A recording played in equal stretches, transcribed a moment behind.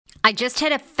I just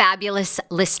had a fabulous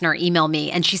listener email me,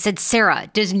 and she said,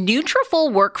 Sarah, does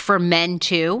Nutrafol work for men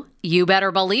too? You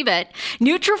better believe it.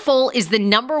 Nutrafol is the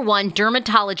 #1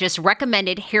 dermatologist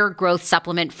recommended hair growth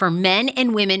supplement for men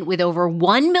and women, with over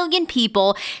 1 million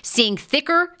people seeing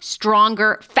thicker,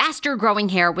 stronger, faster growing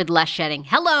hair with less shedding.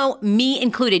 Hello, me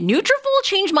included. Nutrafol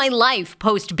changed my life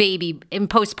post-baby and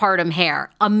postpartum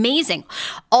hair. Amazing.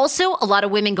 Also, a lot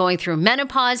of women going through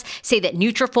menopause say that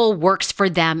Nutrafol works for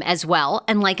them as well.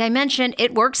 And like I mentioned,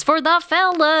 it works for the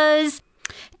fellas.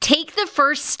 Take the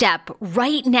first step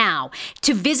right now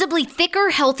to visibly thicker,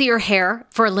 healthier hair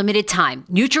for a limited time.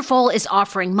 Nutrafol is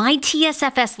offering my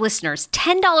TSFS listeners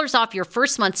 $10 off your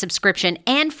first month subscription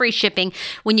and free shipping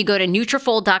when you go to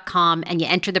Nutrafol.com and you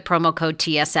enter the promo code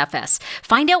TSFS.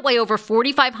 Find out why over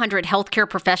 4,500 healthcare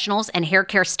professionals and hair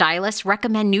care stylists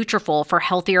recommend Nutrafol for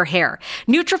healthier hair.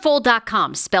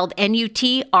 Nutrafol.com, spelled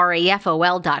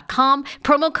Nutrafol.com,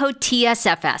 promo code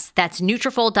TSFS. That's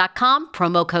Nutrafol.com,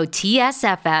 promo code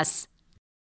TSFS.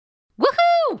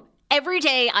 Woohoo! Every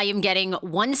day I am getting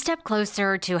one step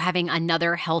closer to having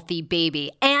another healthy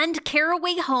baby, and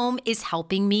Caraway Home is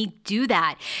helping me do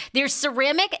that. Their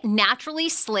ceramic, naturally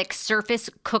slick surface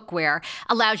cookware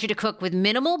allows you to cook with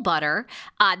minimal butter.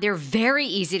 They're very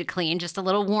easy to clean, just a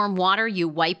little warm water, you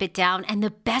wipe it down. And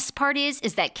the best part is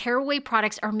that Caraway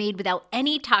products are made without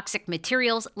any toxic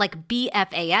materials like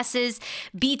BFASs,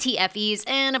 BTFEs,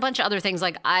 and a bunch of other things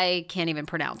like I can't even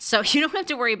pronounce. So you don't have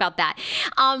to worry about that.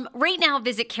 Right now,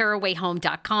 visit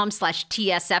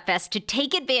carawayhome.com/TSFS to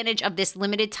take advantage of this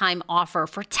limited time offer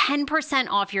for 10%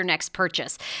 off your next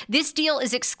purchase. This deal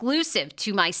is exclusive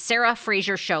to my Sarah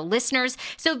Fraser Show listeners.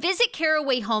 So visit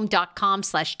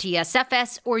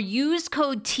carawayhome.com/TSFS or use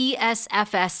code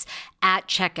TSFS at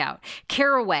checkout.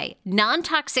 Caraway,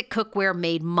 non-toxic cookware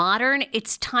made modern.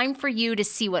 It's time for you to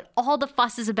see what all the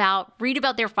fuss is about, read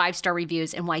about their 5-star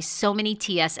reviews, and why so many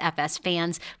TSFS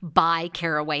fans buy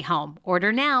Caraway Home.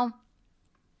 Order now.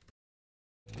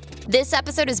 This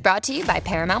episode is brought to you by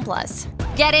Paramount Plus.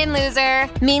 Get in, loser!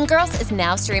 Mean Girls is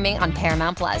now streaming on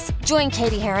Paramount Plus. Join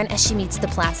Katie Heron as she meets the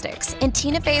plastics in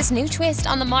Tina Fey's new twist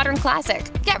on the modern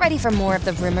classic. Get ready for more of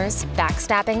the rumors,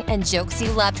 backstabbing, and jokes you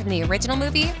loved from the original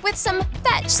movie with some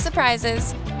fetch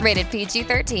surprises. Rated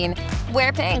PG-13.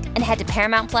 Wear pink and head to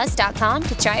ParamountPlus.com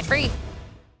to try it free.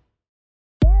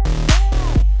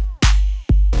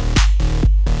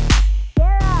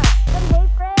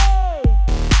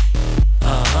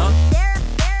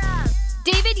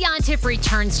 David Yontef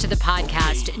returns to the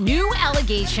podcast. New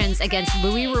allegations against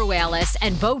Louis Ruelas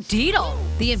and Bo Dietl,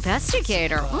 the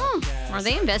investigator. Are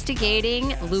they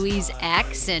investigating Louis'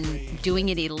 ex and doing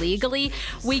it illegally?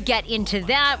 We get into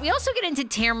that. We also get into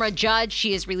Tamra Judge.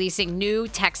 She is releasing new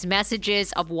text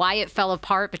messages of why it fell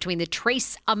apart between the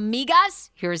Tres Amigas.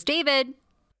 Here's David.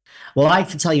 Well, I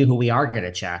can tell you who we are going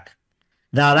to check.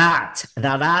 That's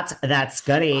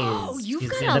Scuddy. Oh, you've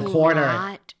got a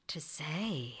lot to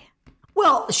say.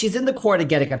 Well, she's in the corner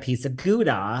getting a piece of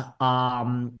Gouda.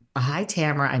 Hi,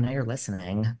 Tamra. I know you're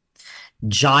listening.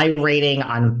 Gyrating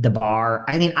on the bar.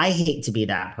 I mean, I hate to be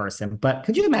that person, but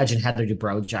could you imagine Heather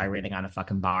Dubrow gyrating on a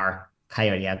fucking bar,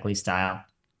 Coyote Ugly style?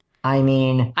 I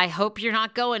mean, I hope you're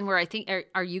not going where I think.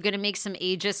 Are you going to make some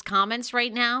ageist comments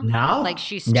right now? No, like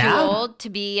she's too old to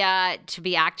be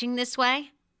acting this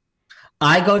way.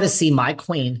 I go to see my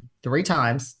queen 3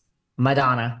 times,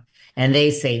 Madonna. And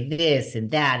they say this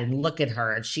and that, and look at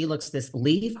her, and she looks this.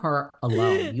 Leave her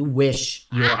alone. You wish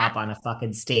you were up on a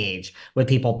fucking stage with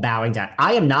people bowing down.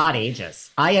 I am not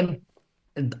ageist.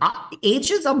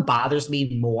 Ageism bothers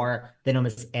me more than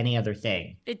almost any other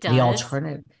thing. It does. The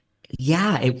alternative.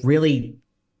 Yeah,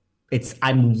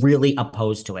 I'm really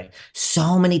opposed to it.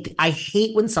 I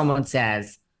hate when someone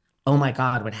says, oh my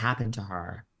God, what happened to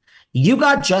her? You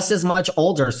got just as much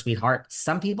older, sweetheart.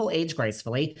 Some people age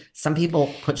gracefully. Some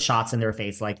people put shots in their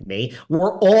face like me.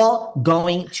 We're all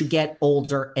going to get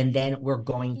older, and then we're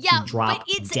going to drop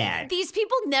dead. These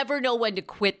people never know when to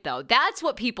quit, though. That's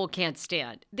what people can't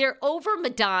stand. They're over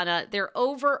Madonna. They're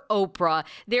over Oprah.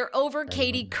 They're over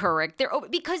Katie Couric.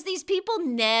 Because these people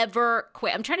never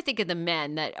quit. I'm trying to think of the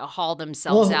men that haul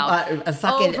themselves out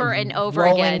over and over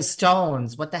again. Rolling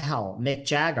Stones. What the hell? Mick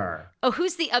Jagger. Oh,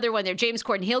 who's the other one there? James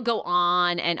Corden. He'll go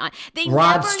on and on.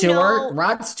 Rod Stewart.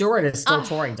 Rod Stewart is still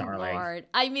touring, darling. Lord.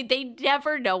 I mean, they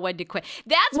never know when to quit.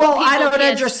 That's well, what people I don't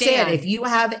can't understand. stand. If you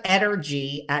have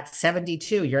energy at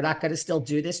 72, you're not going to still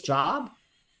do this job?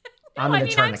 No, I'm going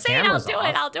to turn the cameras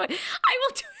off. I'll do it. I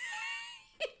will do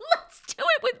it. Let's do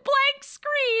it with blank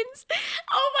screens.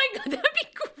 Oh my God, that'd be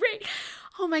great.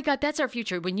 Oh my God, that's our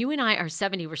future. When you and I are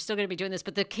 70, we're still going to be doing this,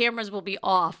 but the cameras will be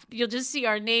off. You'll just see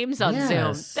our names on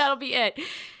Zoom. That'll be it.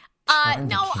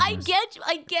 No, I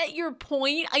get your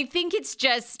point. I think it's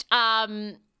just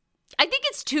I think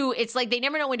it's like they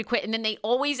never know when to quit, and then they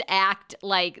always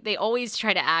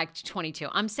try to act 22.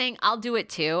 I'm saying I'll do it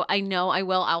too. I know I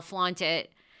will. I'll flaunt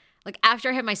it. Like after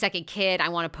I have my second kid, I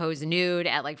want to pose nude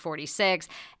at like 46.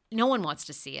 No one wants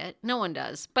to see it. No one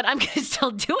does. But I'm going to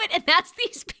still do it. And that's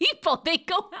these people. They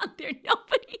go out there. No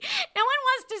one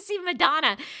wants to see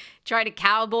Madonna try to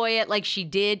cowboy it like she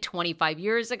did 25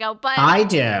 years ago. But I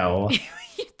do. You're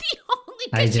the only.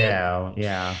 I do.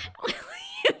 Yeah.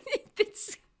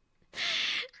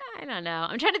 I don't know.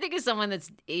 I'm trying to think of someone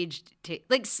that's aged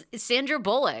like Sandra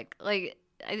Bullock. Like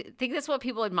I think that's what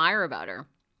people admire about her.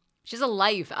 She has a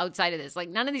life outside of this. Like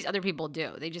none of these other people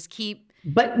do. They just keep.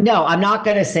 But no, I'm not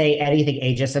going to say anything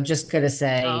ageist. I'm just going to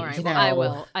say, all right, well, I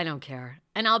will. I don't care,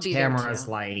 and I'll be Tamra's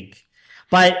there like.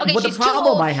 But okay, what the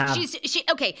problem I have.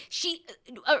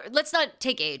 Let's not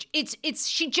take age.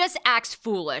 She just acts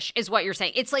foolish, is what you're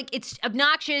saying. It's like it's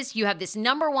obnoxious. You have this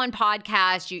 #1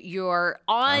 podcast. You're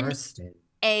on Thirsty.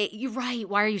 You're right.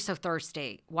 Why are you so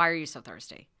thirsty?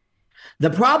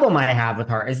 The problem I have with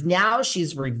her is now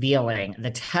she's revealing the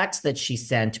text that she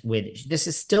sent with, this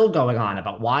is still going on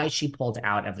about why she pulled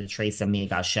out of the Trace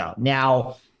Amiga show.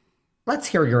 Now, let's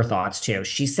hear your thoughts too.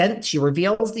 She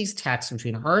reveals these texts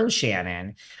between her and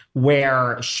Shannon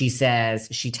where she says,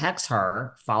 she texts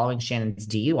her following Shannon's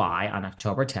DUI on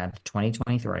October 10th,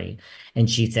 2023. And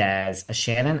she says,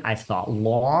 Shannon, I've thought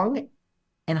long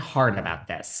and hard about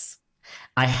this.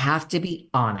 I have to be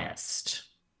honest.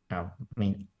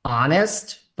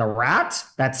 Honest? The rat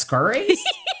that scurries?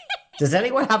 Does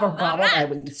anyone have a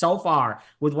problem so far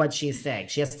with what she's saying?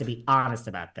 She has to be honest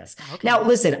about this. Okay. Now,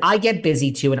 listen, I get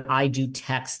busy too, and I do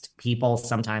text people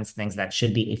sometimes things that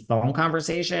should be a phone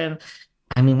conversation.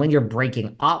 I mean, when you're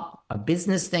breaking up a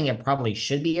business thing, it probably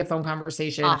should be a phone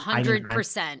conversation.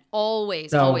 100%.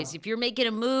 Always. If you're making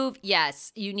a move,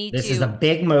 yes, you need to. This is a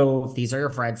big move. These are your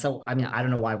friends. So, I mean, I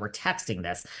don't know why we're texting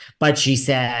this, but she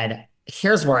said,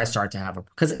 here's where I start to have a,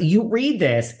 because you read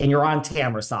this and you're on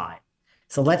Tamra's side.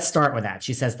 So let's start with that.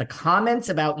 She says, the comments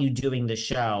about you doing the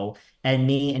show and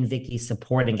me and Vicky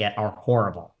supporting it are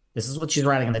horrible. This is what she's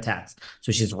writing in the text.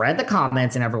 So she's read the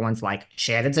comments and everyone's like,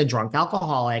 Shannon's a drunk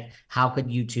alcoholic. How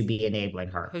could you two be enabling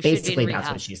her? Basically, that's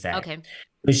what she's saying. Okay.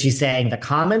 So she's saying the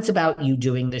comments about you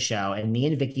doing the show and me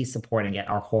and Vicky supporting it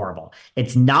are horrible.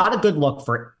 It's not a good look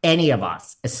for any of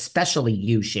us, especially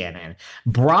you, Shannon.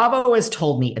 Bravo has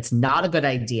told me it's not a good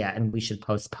idea and we should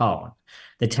postpone.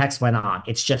 The text went on.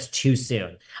 It's just too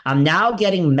soon. I'm now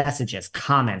getting messages,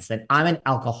 comments that I'm an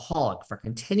alcoholic for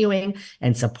continuing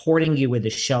and supporting you with the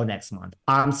show next month.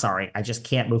 I'm sorry. I just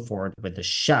can't move forward with the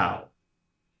show.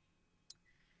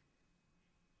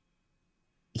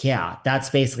 Yeah, that's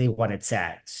basically what it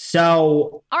said.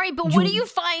 So, all right, but what do you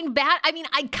find bad? I mean,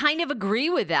 I kind of agree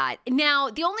with that. Now,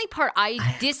 the only part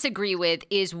I disagree with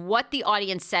is what the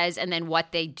audience says and then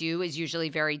what they do is usually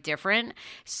very different.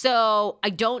 So, I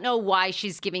don't know why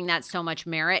she's giving that so much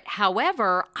merit.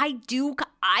 However,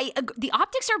 the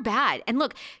optics are bad. And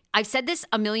look, I've said this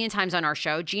a million times on our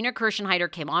show. Gina Kirschenheiter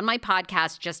came on my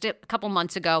podcast just a couple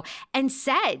months ago and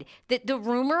said that the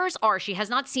rumors are, she has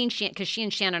not seen, because she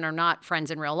and Shannon are not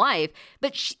friends in real life,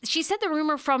 but she said the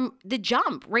rumor from the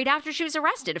jump, right after she was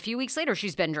arrested, a few weeks later,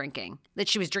 she's been drinking. That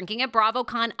she was drinking at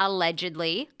BravoCon,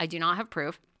 allegedly. I do not have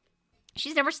proof.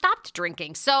 She's never stopped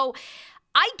drinking. So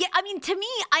to me,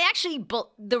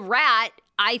 the rat,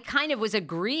 I kind of was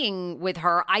agreeing with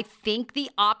her. I think the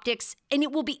optics, and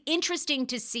it will be interesting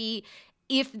to see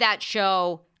if that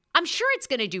show, I'm sure it's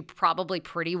going to do probably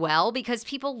pretty well because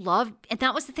people love, and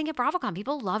that was the thing at BravoCon,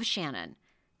 people love Shannon.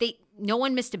 No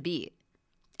one missed a beat.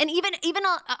 And even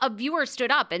a viewer stood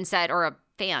up and said, or a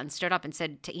fan stood up and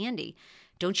said to Andy,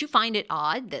 don't you find it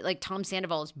odd that like Tom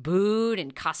Sandoval is booed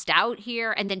and cussed out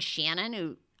here? And then Shannon,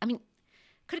 who, I mean,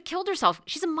 could have killed herself.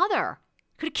 She's a mother.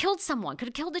 Could have killed someone. Could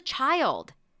have killed a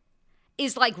child.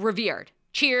 Is like revered,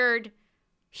 cheered,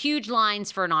 huge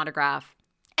lines for an autograph.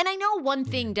 And I know one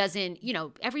thing doesn't,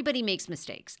 everybody makes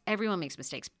mistakes. Everyone makes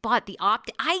mistakes. But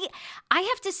I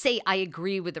have to say I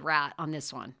agree with the rat on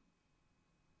this one.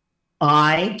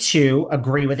 I, too,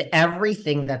 agree with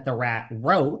everything that the rat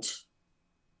wrote.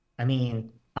 I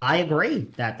mean, I agree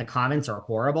that the comments are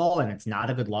horrible and it's not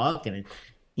a good look. And,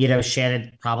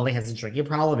 Shannon probably has a drinking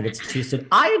problem and it's too soon.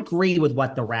 I agree with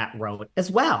what the rat wrote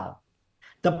as well.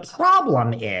 The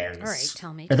problem is, all right,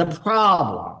 tell me. The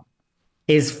problem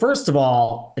is, first of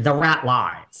all, the rat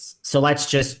lies. So let's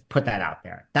just put that out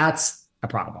there. That's a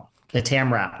problem. The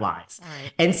Tamra lies.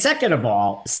 Right. And second of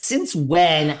all, since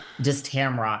when does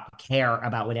Tamra care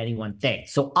about what anyone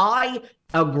thinks? So I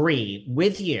agree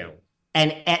with you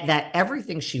And that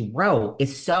everything she wrote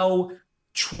is so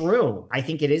true. I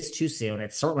think it is too soon.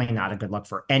 It's certainly not a good look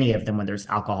for any of them when there's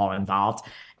alcohol involved.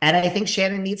 And I think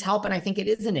Shannon needs help, and I think it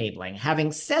is enabling.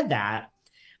 Having said that,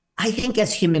 I think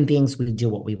as human beings, we do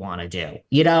what we want to do.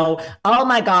 Oh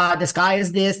my God, this guy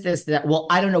is this, that. Well,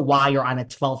 I don't know why you're on a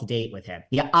 12th date with him.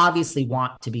 You obviously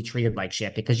want to be treated like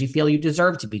shit because you feel you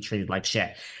deserve to be treated like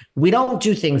shit. We don't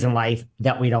do things in life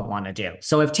that we don't want to do.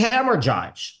 So if Tamra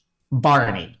Judge,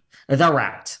 Barney, the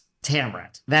rat,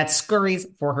 Tamrat, that scurries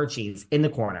for her cheese in the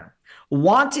corner,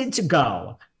 wanted to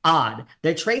go on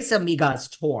the Tres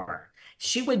Amigas tour,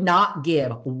 she would not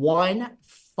give one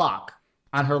fuck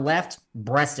on her left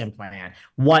breast implant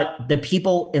what the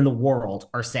people in the world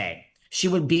are saying. She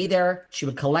would be there, she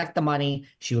would collect the money,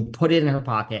 she would put it in her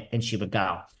pocket, and she would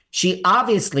go. She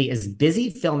obviously is busy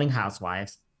filming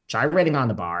Housewives, gyrating on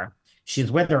the bar.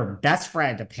 She's with her best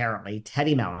friend, apparently,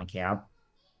 Teddy Mellencamp.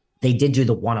 They did do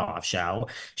the one-off show.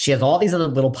 She has all these other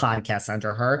little podcasts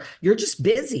under her. You're just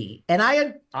busy. And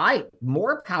I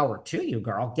more power to you,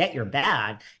 girl. Get your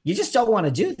bag. You just don't want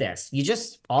to do this. You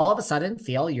just all of a sudden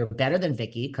feel you're better than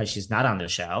Vicky because she's not on the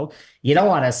show. You don't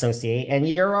want to associate, and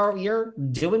you're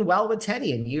doing well with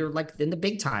Teddy, and you're like in the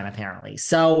big time, apparently.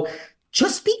 So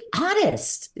just be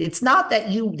honest. It's not that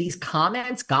these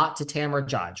comments got to Tamra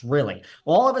Judge, really.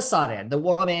 All of a sudden, the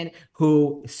woman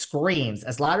who screams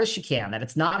as loud as she can that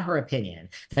it's not her opinion,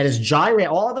 that is gyrate,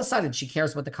 all of a sudden she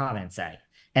cares what the comments say.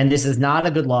 And this is not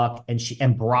a good look.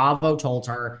 And Bravo told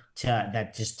her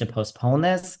to postpone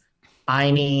this.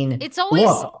 I mean, it's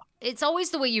always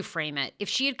the way you frame it. If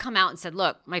she had come out and said,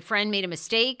 look, my friend made a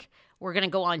mistake, we're going to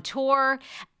go on tour.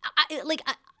 If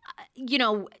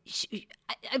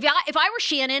I were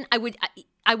Shannon, I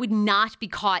would not be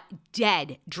caught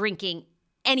dead drinking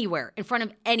anywhere in front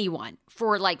of anyone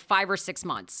for like 5 or 6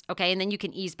 months. Okay. And then you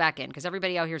can ease back in because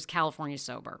everybody out here is California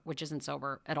sober, which isn't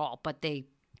sober at all, but they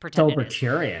pretend sober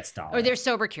curious, darling. Or they're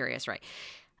sober curious, right?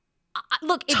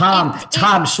 Look,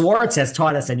 Tom Schwartz has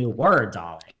taught us a new word,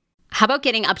 darling. How about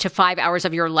getting up to 5 hours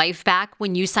of your life back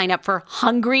when you sign up for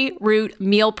Hungry Root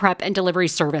meal prep and delivery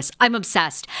service? I'm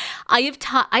obsessed. I've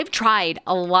tried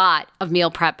a lot of meal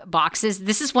prep boxes.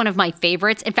 This is one of my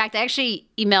favorites. In fact, I actually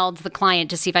emailed the client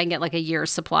to see if I can get like a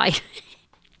year's supply.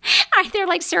 They're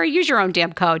like, Sarah, use your own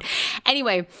damn code.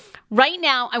 Anyway, right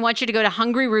now, I want you to go to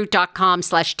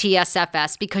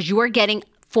hungryroot.com/TSFS because you are getting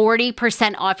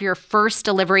 40% off your first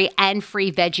delivery and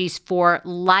free veggies for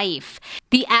life.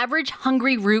 The average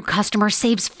Hungry Root customer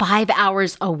saves 5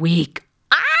 hours a week.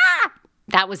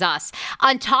 That was us.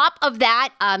 On top of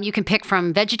that, you can pick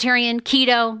from vegetarian,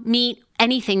 keto, meat,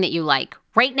 anything that you like.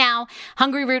 Right now,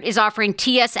 Hungry Root is offering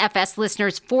TSFS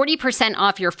listeners 40%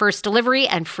 off your first delivery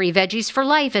and free veggies for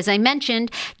life. As I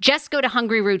mentioned, just go to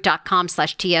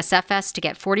hungryroot.com/TSFS to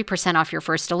get 40% off your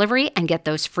first delivery and get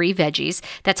those free veggies.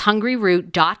 That's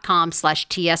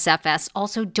hungryroot.com/TSFS.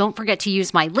 Also, don't forget to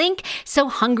use my link so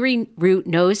Hungry Root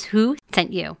knows who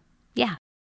sent you. Yeah.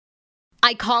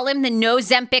 I call him the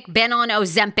no-Zempic, been on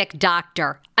Ozempic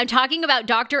doctor. I'm talking about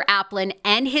Dr. Applin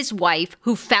and his wife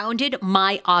who founded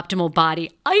My Optimal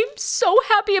Body. I am so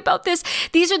happy about this.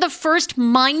 These are the first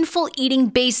mindful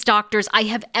eating-based doctors I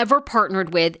have ever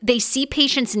partnered with. They see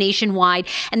patients nationwide,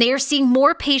 and they are seeing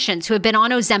more patients who have been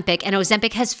on Ozempic, and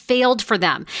Ozempic has failed for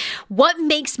them. What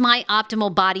makes My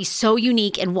Optimal Body so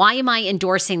unique, and why am I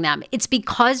endorsing them? It's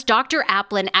because Dr.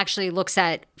 Applin actually looks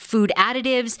at food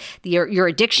additives, your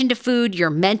addiction to food,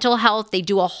 your mental health. They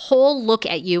do a whole look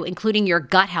at you, including your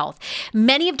gut health.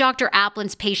 Many of Dr.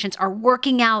 Applin's patients are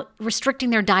working out,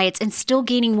 restricting their diets, and still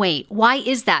gaining weight. Why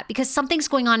is that? Because something's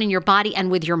going on in your body and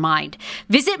with your mind.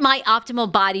 Visit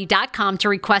myoptimalbody.com to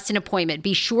request an appointment.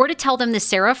 Be sure to tell them the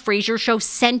Sarah Fraser Show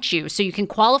sent you so you can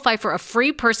qualify for a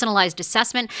free personalized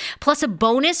assessment plus a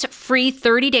bonus free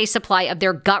 30-day supply of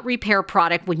their gut repair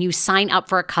product when you sign up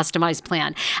for a customized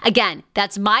plan. Again,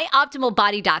 that's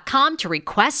myoptimalbody.com to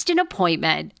request an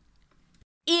appointment.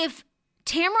 If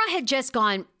Tamra had just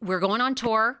gone, we're going on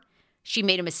tour, she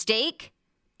made a mistake,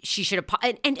 she should have,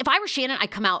 and if I were Shannon, I'd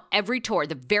come out every tour.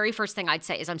 The very first thing I'd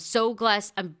say is, I'm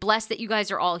blessed that you guys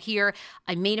are all here.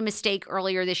 I made a mistake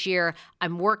earlier this year.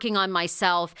 I'm working on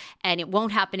myself and it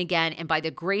won't happen again. And by the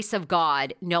grace of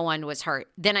God, no one was hurt.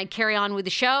 Then I'd carry on with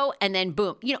the show and then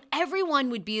boom,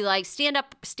 everyone would be like, stand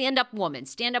up woman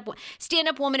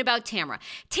about Tamra.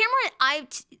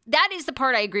 That is the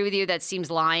part I agree with you that seems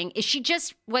lying. Is she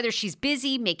just, whether she's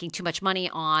busy making too much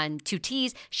money on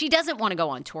 2Ts, she doesn't want to go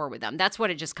on tour with them. That's what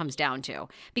it just comes down to,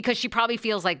 because she probably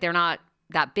feels like they're not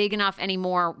that big enough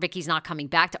anymore. Vicky's not coming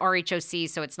back to RHOC,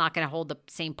 so it's not going to hold the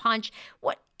same punch.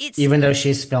 Even though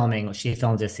she filmed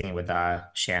a scene with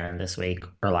Shannon this week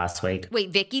or last week. Wait,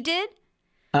 Vicky did?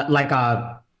 Like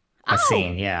a Oh,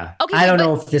 scene, yeah. okay, I don't but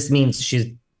know if this means she's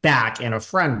back in a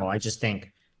friend role. I just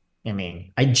think, I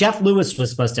mean, Jeff Lewis was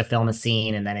supposed to film a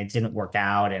scene and then it didn't work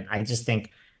out. And I just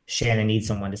think Shannon needs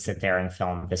someone to sit there and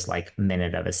film this like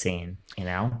minute of a scene, you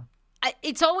know?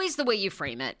 it's always the way you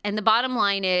frame it. And the bottom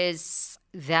line is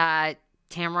that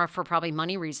Tamra, for probably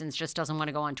money reasons, just doesn't want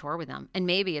to go on tour with them. And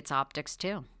maybe it's optics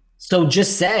too. So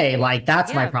just say, like,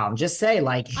 that's my Yeah, problem. Just say,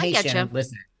 like, I hey, get Shannon, you.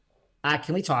 listen,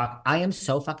 can we talk? I am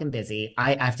so fucking busy.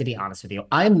 I have to be honest with you.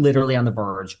 I'm literally on the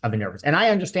verge of a nervous, and I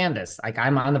understand this. Like,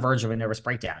 I'm on the verge of a nervous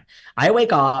breakdown. I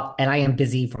wake up and I am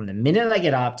busy from the minute I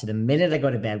get up to the minute I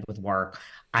go to bed with work.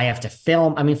 I have to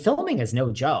film. I mean, filming is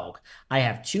no joke. I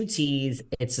have two T's.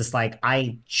 It's just like,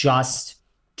 I just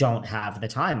don't have the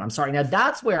time. I'm sorry. Now,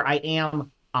 that's where I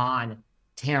am on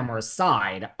Tamara's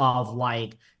side of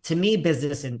like, to me,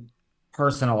 business and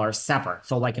personal are separate.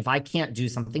 So like if I can't do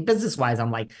something business wise,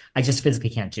 I'm like, I just physically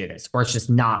can't do this, or it's just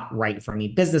not right for me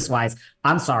business wise.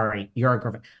 I'm sorry, you're a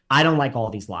girlfriend. I don't like all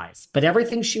these lies. But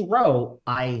everything she wrote,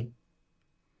 I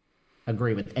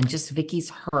agree with. And just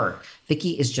Vicky's hurt.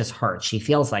 Vicky is just hurt. She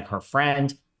feels like her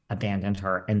friend abandoned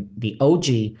her. And the OG,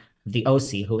 the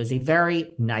OC, who is a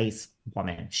very nice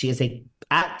woman. She is a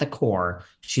at the core,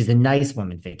 she's a nice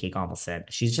woman, Vicky Gommelson.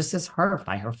 She's just as hurt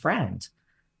by her friend.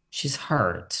 She's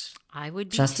hurt. I would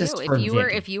be Justice too. for Vicky.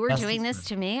 If you were doing Justice this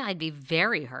for to me, I'd be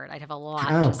very hurt. I'd have a lot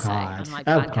Oh to say God. on my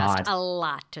Oh podcast. God. A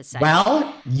lot to say.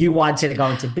 Well, you wanted to go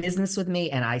into business with me,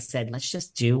 and I said, let's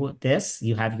just do this.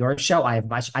 You have your show. I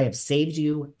have saved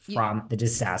you You, from the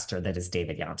disaster that is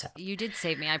David Yountown. you did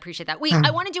save me. I appreciate that. Wait,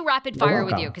 I want to do rapid You're fire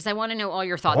with you welcome. because I want to know all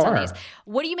your thoughts on these. Sure.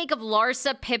 What do you make of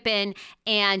Larsa Pippen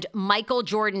and Michael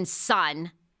Jordan's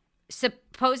son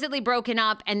supposedly broken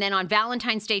up and then on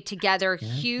Valentine's Day together,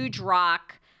 huge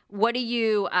rock? What do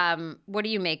you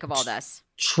make of all this?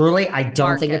 Truly, I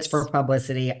don't think it's Marcus. for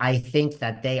publicity. I think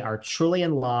that they are truly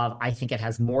in love. I think it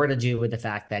has more to do with the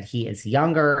fact that he is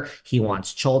younger. He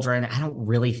wants children. I don't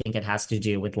really think it has to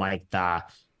do with like the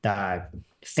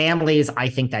families. I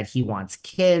think that he wants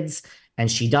kids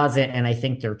and she doesn't. And I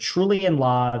think they're truly in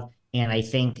love. And I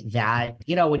think that,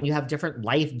 you know, when you have different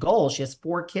life goals, she has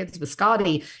 4 kids with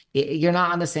Scotty, you're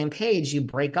not on the same page, you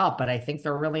break up. But I think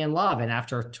they're really in love. And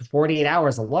after 48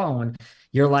 hours alone,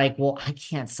 you're like, well, I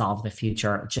can't solve the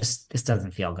future. Just this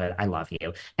doesn't feel good. I love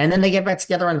you. And then they get back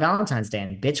together on Valentine's Day,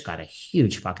 and bitch got a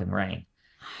huge fucking ring.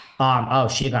 Oh,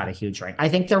 she got a huge ring. I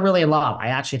think they're really in love. I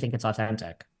actually think it's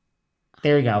authentic.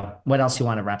 There you go. What else you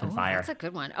want to rapid Oh, fire? that's a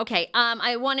good one. Okay.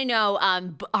 I want to know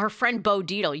our friend Bo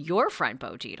Dietl, your friend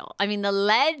Bo Dietl. I mean, the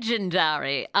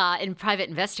legendary and private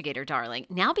investigator, darling,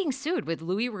 now being sued with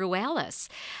Louis Ruelas.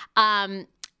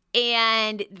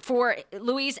 And for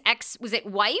Louis' ex, was it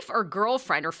wife or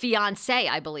girlfriend or fiance,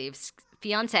 I believe,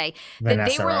 fiance, that they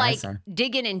Vanessa were like Reiser.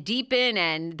 digging and deep in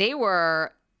and they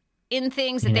were in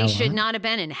things that You they know should what? not have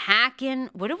been and hacking.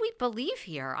 What do we believe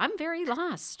here? I'm very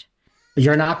lost.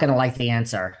 You're not going to like the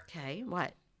answer. Okay.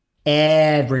 What?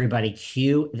 Everybody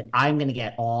cue. I'm going to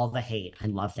get all the hate. I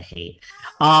love the hate.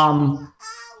 Um,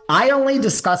 I only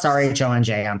discuss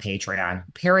RHONJ on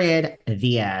Patreon. Period.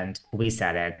 The end. We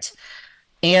said it.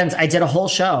 And I did a whole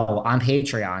show on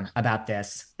Patreon about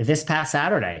this past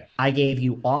Saturday. I gave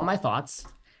you all my thoughts.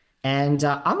 And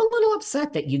I'm a little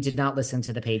upset that you did not listen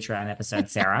to the Patreon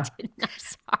episode, Sarah. I'm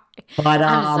sorry. But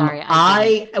I'm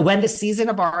sorry. when the season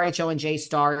of RHONJ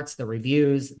starts, the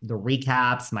reviews, the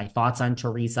recaps, my thoughts on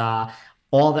Teresa,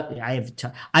 all that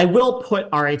I will put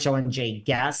RHONJ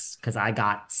guests because I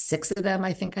got 6 of them.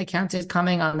 I think I counted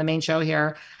coming on the main show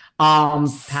here.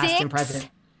 Past and present.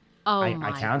 Oh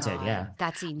I counted, God. yeah.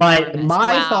 That's enormous. But my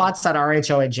Wow. thoughts on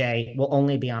RHONJ will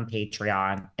only be on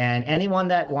Patreon. And anyone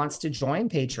that wants to join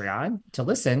Patreon to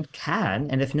listen can.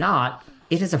 And if not,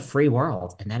 it is a free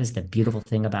world. And that is the beautiful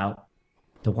thing about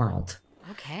the world.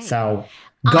 Okay. So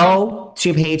go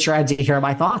to Patreon to hear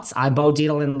my thoughts. I'm Bo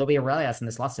Dietl and Louis Aurelius in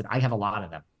this lawsuit. I have a lot of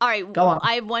them. All right. Go on.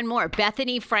 I have one more.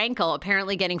 Bethany Frankel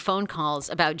apparently getting phone calls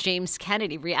about James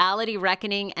Kennedy, Reality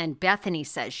Reckoning, and Bethany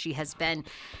says she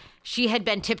had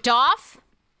been tipped off.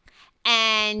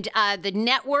 And the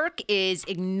network is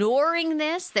ignoring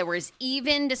this. There was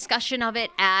even discussion of it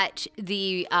at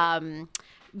the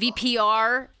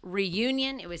VPR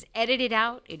reunion. It was edited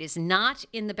out. It is not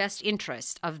in the best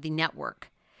interest of the network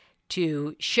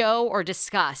to show or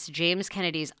discuss James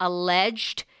Kennedy's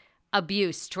alleged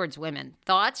abuse towards women.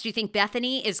 Thoughts? Do you think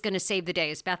Bethany is going to save the day?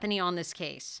 Is Bethany on this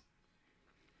case?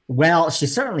 Well, she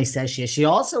certainly says she is. She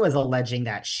also is alleging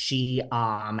that she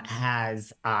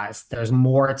has there's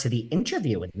more to the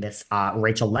interview with Miss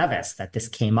Rachel Leviss, that this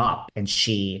came up and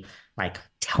she like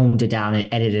toned it down and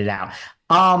edited it out.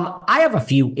 I have a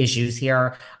few issues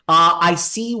here. I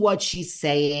see what she's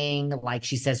saying. Like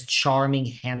she says, charming,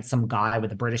 handsome guy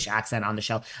with a British accent on the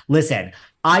show. Listen,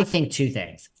 I think two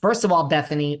things. First of all,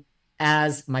 Bethany,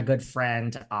 as my good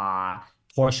friend,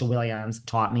 Portia Williams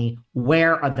taught me,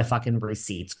 where are the fucking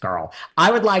receipts, girl?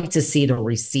 I would like to see the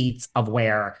receipts of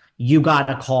where you got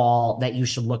a call that you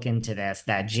should look into this,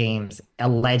 that James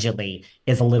allegedly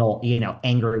is a little,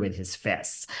 angry with his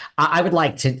fists. I would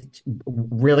like to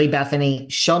really, Bethany,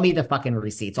 show me the fucking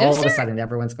receipts. All of a sudden,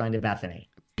 everyone's going to Bethany.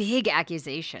 Big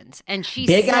accusations. And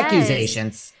big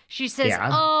accusations. She says, yeah.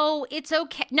 Oh, it's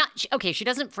okay. Not okay. She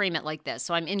doesn't frame it like this,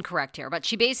 so I'm incorrect here. But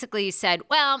she basically said,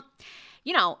 well,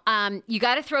 you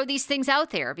got to throw these things out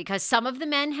there because some of the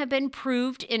men have been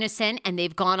proved innocent and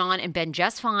they've gone on and been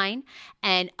just fine.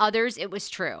 And others, it was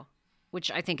true,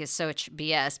 which I think is such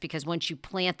BS because once you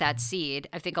plant that seed,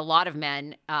 I think a lot of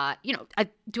men,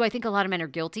 do I think a lot of men are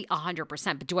guilty?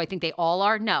 100%. But do I think they all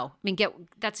are? No. I mean,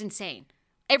 that's insane.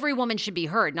 Every woman should be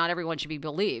heard. Not everyone should be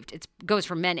believed. It goes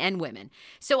for men and women.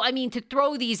 So, I mean, to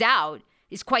throw these out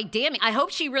is quite damning. I hope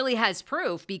she really has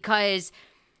proof because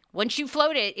once you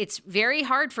float it, it's very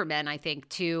hard for men, I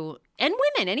think, and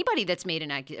women, anybody that's made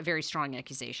a very strong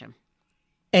accusation.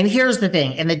 And here's the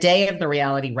thing. In the day of the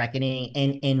reality reckoning,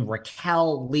 in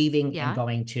Raquel leaving and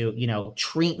going to,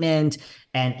 treatment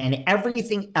and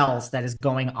everything else that is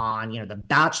going on, The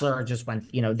Bachelor just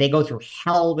went, they go through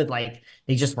hell with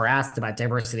they just were asked about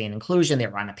diversity and inclusion. They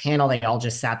were on a panel. They all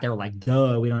just sat there like,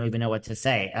 duh, we don't even know what to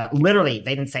say. Literally,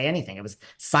 they didn't say anything. It was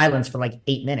silence for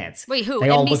 8 minutes. Wait, who?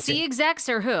 NBC execs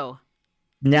or who?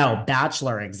 No,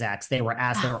 Bachelor execs. They were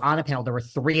asked, they were on a panel. There were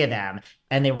 3 of them.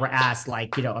 And they were asked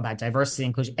about diversity and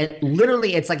inclusion. And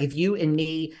literally, it's like if you and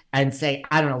me and say,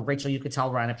 I don't know, Rachel, you could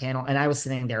tell we're on a panel. And I was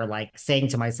sitting there saying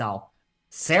to myself,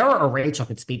 Sarah or Rachel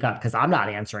could speak up because I'm not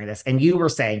answering this. And you were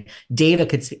saying Dava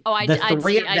could speak. The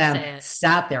 3 of them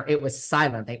sat there. It was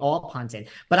silent. They all punted.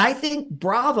 But I think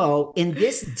Bravo in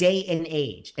this day and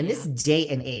age,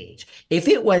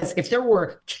 if there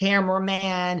were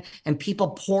cameraman and people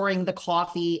pouring the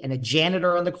coffee and a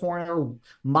janitor in the corner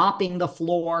mopping the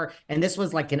floor, and this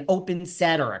was like an open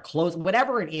set or a closed,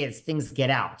 whatever it is, things get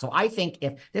out. So I think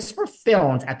if this were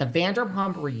filmed at the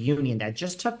Vanderpump reunion that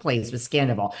just took place with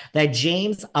Scandival, that James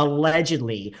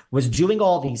allegedly was doing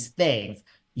all these things.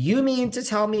 You mean to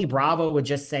tell me Bravo would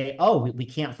just say, oh, we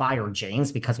can't fire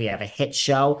James because we have a hit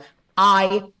show?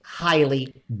 I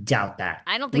highly doubt that.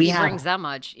 I don't think he brings that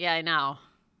much. Yeah, I know.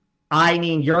 I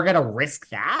mean, you're going to risk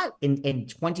that in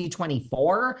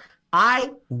 2024? I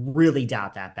really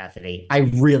doubt that, Bethany. I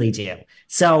really do.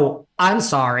 So I'm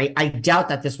sorry. I doubt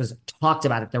that this was talked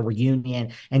about at the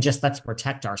reunion and just let's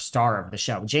protect our star of the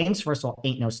show. James, first of all,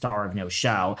 ain't no star of no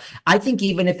show. I think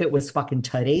even if it was fucking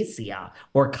Tadesia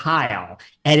or Kyle,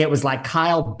 and it was like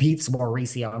Kyle beats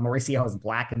Mauricio and Mauricio has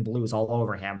black and blues all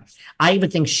over him, I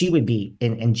even think she would be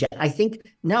in I think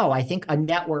a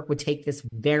network would take this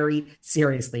very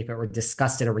seriously if it were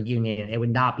discussed at a reunion. It would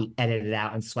not be edited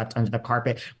out and swept under the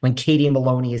carpet when Katie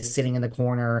Maloney is sitting in the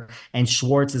corner and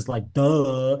Schwartz is like,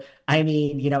 duh. I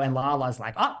mean, and Lala's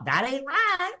like, oh, that ain't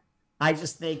right. I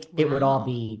just think it would all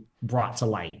be brought to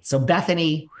light. So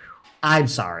Bethany, I'm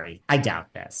sorry. I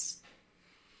doubt this.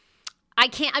 I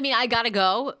can't, I gotta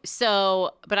go.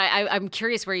 So, but I'm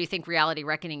curious where you think Reality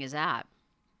Reckoning is at.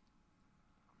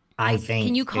 I think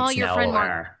can you call your nowhere. friend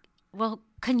Mark? Well,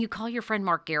 can you call your friend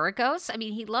Mark Garagos? I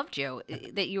mean, he loved you,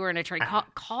 that you were an attorney.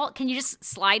 Call. Can you just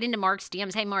slide into Mark's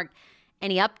DMs? Hey, Mark,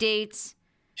 any updates?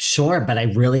 Sure, but I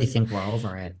really think we're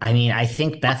over it. I mean, I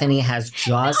think Bethany has just...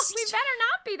 No, we better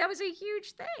not be. That was a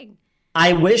huge thing.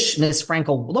 I wish Miss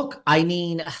Frankel... Look, I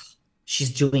mean,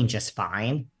 she's doing just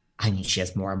fine. I mean, she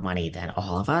has more money than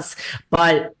all of us.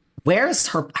 But where's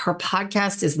her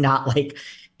podcast is not like...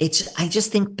 I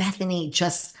just think Bethany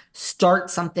just start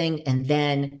something and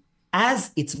then...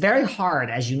 As it's very hard,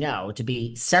 as you know, to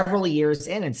be several years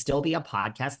in and still be a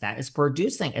podcast that is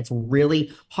producing. It's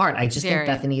really hard. I just think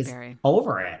Bethany's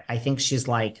over it. I think she's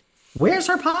like, where's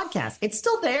her podcast? It's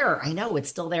still there. I know it's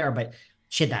still there, but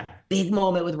she had that big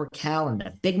moment with Raquel and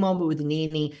that big moment with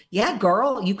Nene. Yeah,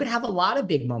 girl, you could have a lot of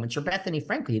big moments. You're Bethany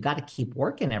Frankel. You got to keep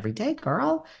working every day,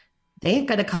 girl. They ain't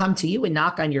going to come to you and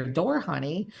knock on your door,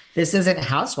 honey. This isn't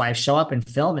Housewives. Show up and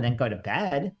film and then go to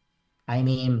bed. I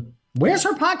mean... Where's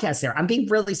her podcast there? I'm being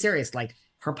really serious. Like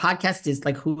her podcast is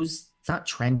like it's not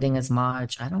trending as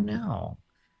much. I don't know.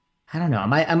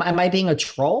 Am I being a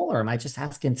troll or am I just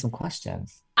asking some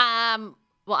questions?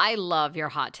 Well, I love your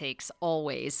hot takes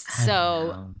always.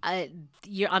 So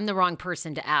I'm the wrong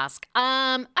person to ask.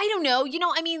 I don't know.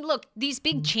 I mean, look, these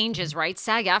big changes, right?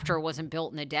 SAG-AFTRA wasn't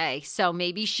built in a day. So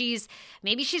maybe she's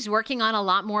working on a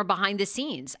lot more behind the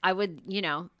scenes. I would,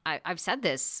 I've said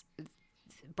this.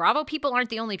 Bravo people aren't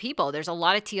the only people. There's a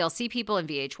lot of TLC people and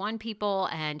VH1 people.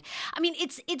 And I mean,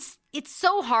 it's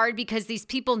so hard because these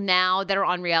people now that are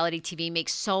on reality TV make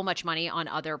so much money on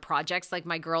other projects. Like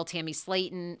my girl, Tammy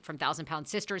Slayton from 1,000 Pound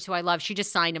Sisters, who I love. She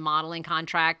just signed a modeling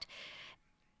contract,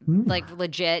 like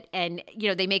legit. And,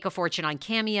 they make a fortune on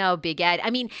Cameo, Big Ed.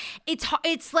 I mean,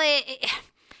 it's like,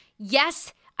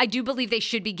 yes, I do believe they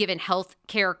should be given health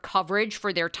care coverage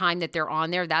for their time that they're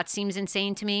on there. That seems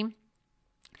insane to me.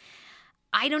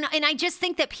 I don't know. And I just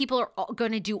think that people are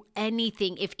going to do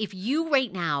anything. If you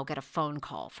right now get a phone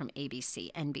call from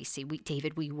ABC, NBC,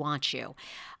 David, we want you.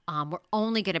 We're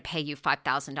only going to pay you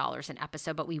 $5,000 an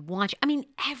episode, but we want you. I mean,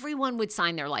 everyone would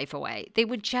sign their life away. They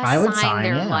would just sign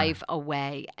their life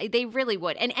away. They really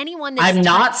would. And anyone that's I'm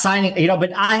not signing,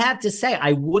 but I have to say,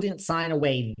 I wouldn't sign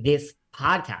away this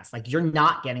podcast. Like, you're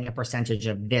not getting a percentage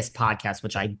of this podcast,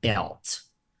 which I built.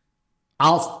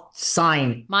 I'll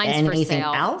sign anything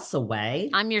else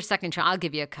away. I'm your second child. I'll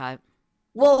give you a cut.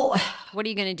 Well, what are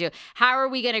you going to do? How are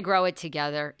we going to grow it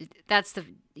together?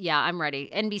 I'm ready.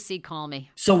 NBC, call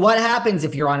me. So what happens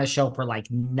if you're on a show for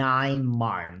like 9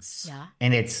 months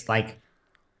and it's like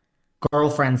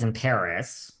Girlfriends in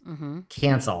Paris,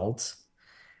 canceled,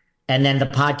 and then the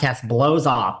podcast blows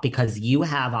off because you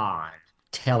have on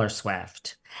Taylor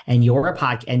Swift and you're a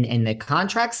podcast, and the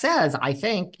contract says, I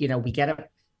think, we get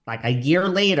it. Like a year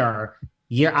later,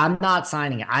 I'm not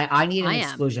signing it. I need an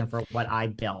exclusion for what I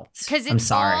built. Because it's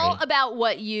all about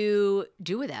what you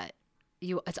do with it.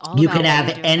 You can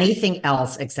have anything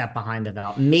else except behind the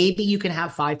veil. Maybe you can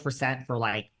have 5% for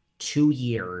like 2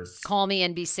 years. Call me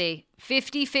NBC.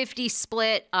 50-50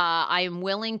 split. I am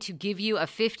willing to give you a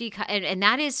 50, and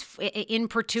that is in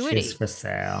perpetuity. She's for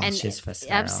sale. She's for sale.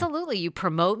 Absolutely. You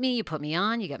promote me. You put me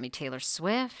on. You got me Taylor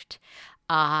Swift.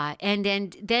 And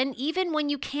then even when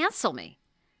you cancel me,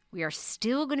 we are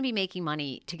still going to be making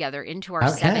money together into our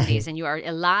 70s, and you are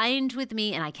aligned with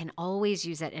me, and I can always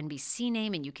use that NBC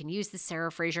name, and you can use the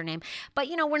Sarah Fraser name. But,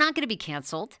 we're not going to be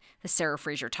canceled. The Sarah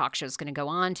Fraser talk show is going to go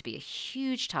on to be a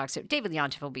huge talk show. David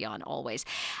Leontief will be on always.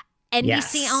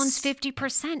 NBC owns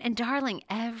 50%, and darling,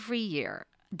 every year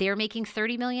they're making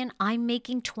 $30 million. I'm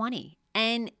making 20.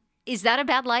 And is that a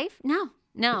bad life? No.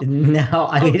 I mean,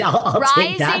 I'll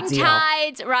take that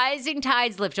deal. Rising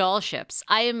tides lift all ships.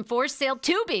 I am for sale.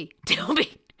 Tubi,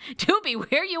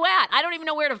 where you at? I don't even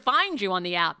know where to find you on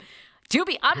the app.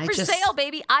 Tubi, I'm for sale,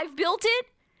 baby. I've built it,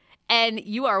 and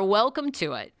you are welcome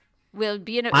to it. We'll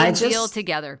be in a deal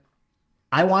together.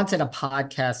 I wanted a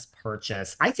podcast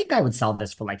purchase. I think I would sell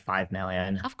this for like $5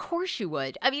 million. Of course you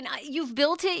would. I mean, you've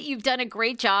built it. You've done a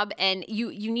great job, and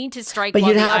you need to strike. But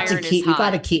you got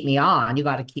to keep me on. You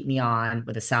got to keep me on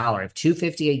with a salary of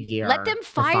 $250 a year. Let them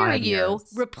fire you,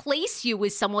 replace you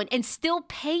with someone, and still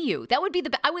pay you. That would be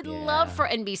I would love for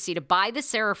NBC to buy the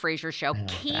Sarah Fraser show,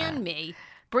 me,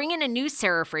 bring in a new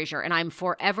Sarah Fraser, and I'm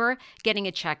forever getting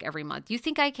a check every month. You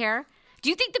think I care? Do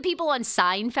you think the people on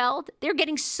Seinfeld, they're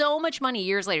getting so much money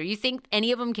years later? You think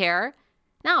any of them care?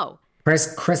 No.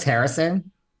 Chris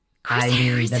Harrison?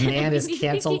 The man is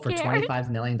canceled for $25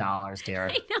 million, dear.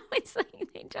 I know. It's like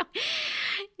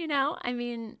they don't, I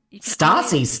mean.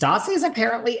 Stassi is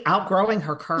apparently outgrowing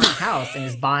her current house and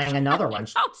is buying another one.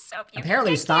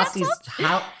 Apparently Stassi's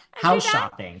house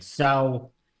shopping.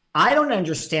 So I don't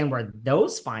understand where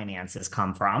those finances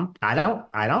come from. I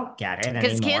don't get it anymore.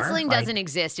 Because canceling doesn't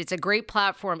exist. It's a great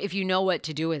platform if you know what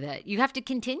to do with it. You have to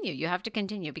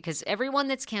continue because everyone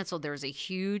that's canceled, there's a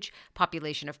huge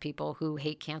population of people who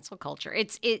hate cancel culture.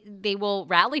 They will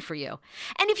rally for you.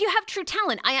 And if you have true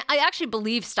talent, I actually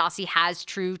believe Stassi has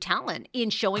true talent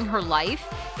in showing her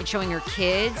life, in showing her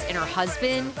kids and her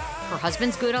husband. Her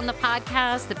husband's good on the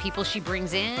podcast, the people she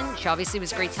brings in. She obviously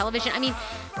was great television. I mean,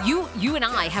 you and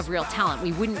I have real talent.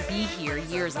 We wouldn't be here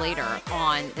years later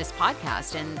on this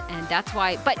podcast. And that's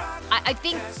why, but I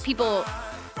think people,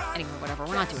 anyway, whatever,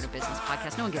 we're not doing a business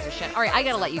podcast. No one gives a shit. All right, I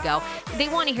got to let you go. They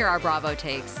want to hear our Bravo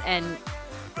takes. And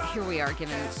here we are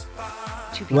giving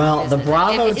two people business. The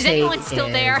Bravo take is anyone still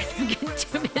there? Do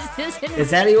business.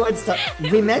 Is anyone still?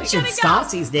 We mentioned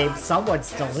Stassi's name. Someone's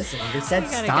still listening. We said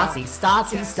Stassi.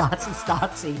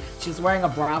 She's wearing a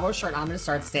Bravo shirt. I'm going to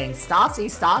start saying Stassi.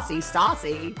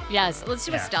 Yes, let's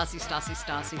do a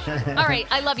Stassi. All right,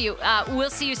 I love you. We'll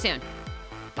see you soon.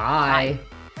 Bye.